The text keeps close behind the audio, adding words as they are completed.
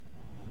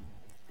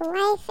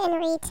life in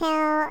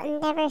retail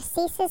never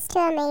ceases to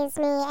amaze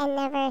me and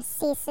never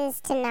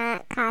ceases to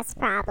not cause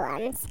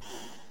problems.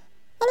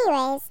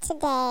 Anyways,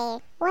 today,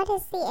 what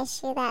is the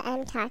issue that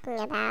I'm talking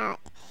about?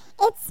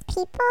 It's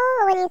people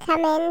when you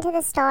come into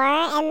the store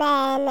and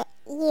then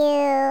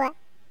you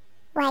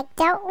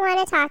don't want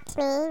to talk to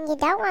me, you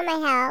don't want my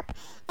help,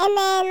 and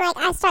then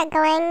I start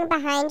going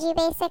behind you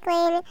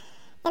basically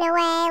in a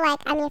way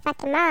like I'm your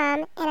fucking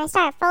mom, and I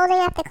start folding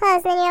up the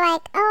clothes, and then you're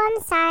like, oh,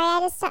 I'm sorry, I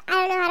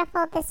don't know how to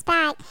fold this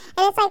back.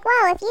 And it's like,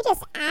 whoa, if you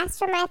just asked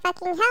for my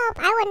fucking help,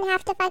 I wouldn't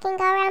have to fucking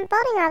go around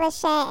folding all this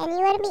shit, and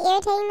you wouldn't be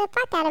irritating the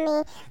fuck out of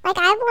me.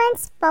 I've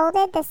once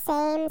folded the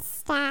same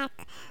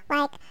stack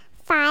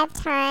 5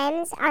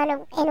 times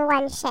in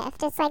one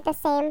shift. It's the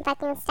same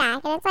fucking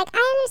stack, and it's I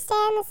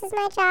understand this is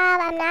my job,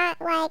 I'm not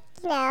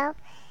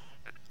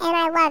and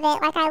I love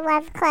it, I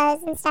love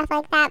clothes and stuff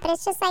like that, but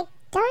it's just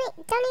don't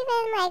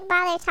even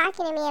bother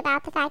talking to me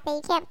about the fact that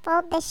you can't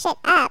fold this shit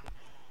up.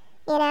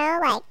 I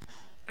know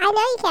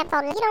you can't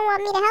fold it. You don't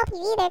want me to help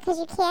you either because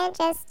you can't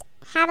just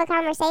have a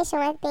conversation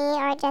with me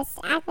or just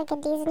act like a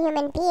decent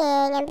human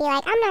being and be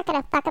like, I'm not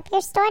going to fuck up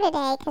your store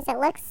today because it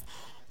looks,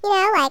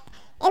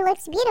 it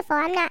looks beautiful.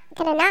 I'm not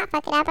going to not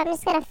fuck it up. I'm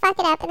just going to fuck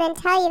it up and then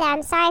tell you that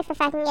I'm sorry for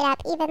fucking it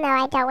up even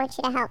though I don't want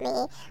you to help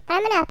me. But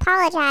I'm going to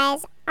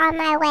apologize on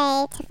my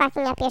way to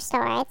fucking up your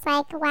store. It's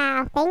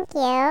wow, thank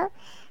you.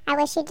 I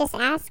wish you'd just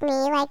ask me,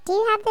 do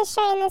you have this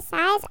shirt in this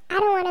size? I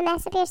don't want to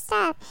mess up your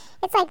stuff.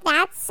 It's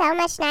that's so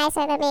much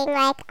nicer than being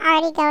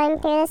already going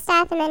through the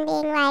stuff and then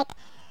being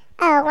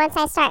oh, once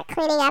I start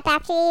cleaning up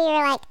after you,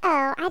 you're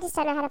oh, I just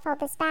don't know how to fold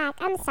this back.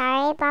 I'm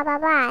sorry, blah, blah,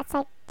 blah. It's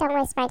don't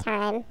waste my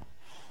time.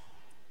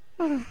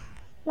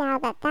 Now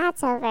that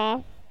that's over,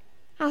 I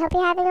hope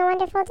you're having a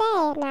wonderful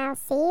day, and I'll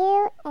see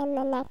you in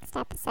the next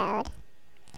episode.